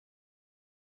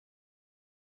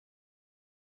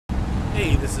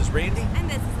Hey, this is Randy. And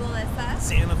this is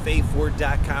Alyssa.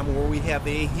 SantaFeFord.com, where we have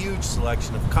a huge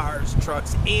selection of cars,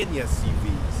 trucks, and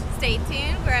SUVs. Stay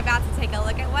tuned. We're about to take a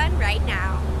look at one right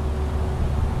now.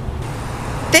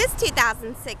 This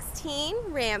 2016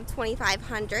 Ram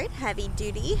 2500 heavy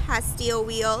duty has steel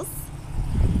wheels,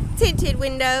 tinted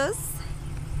windows,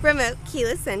 remote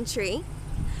keyless entry,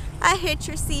 a hitch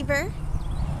receiver,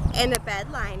 and a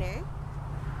bed liner.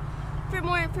 For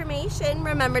more information,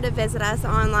 remember to visit us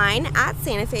online at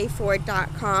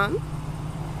SantaFeFord.com.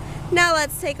 Now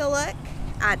let's take a look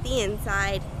at the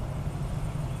inside.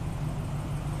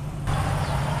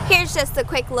 Here's just a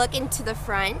quick look into the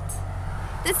front.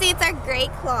 The seats are gray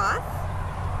cloth,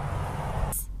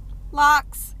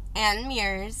 locks, and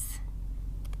mirrors.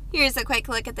 Here's a quick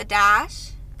look at the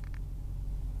dash.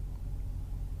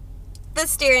 The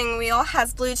steering wheel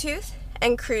has Bluetooth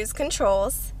and cruise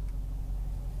controls.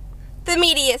 The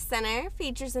media center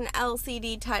features an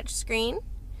LCD touchscreen.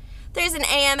 There's an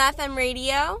AM/FM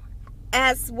radio,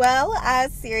 as well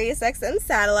as Sirius XM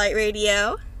satellite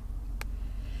radio.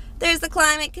 There's the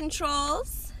climate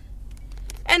controls,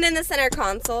 and in the center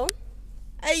console,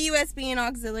 a USB and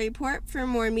auxiliary port for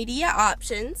more media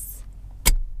options.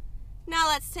 Now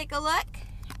let's take a look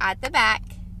at the back.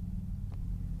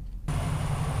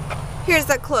 Here's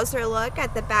a closer look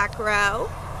at the back row.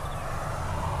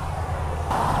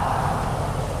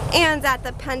 And at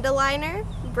the Pendoliner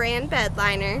brand bed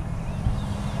liner.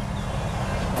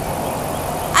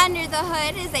 Under the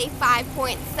hood is a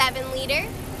 5.7 liter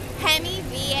Hemi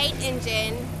V8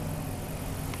 engine.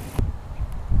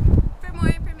 For more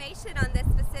information on this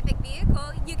specific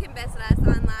vehicle, you can visit us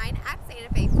online at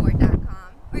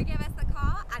SantaFeFord.com or give us a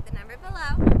call at the number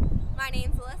below. My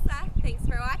name's Alyssa. Thanks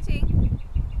for watching.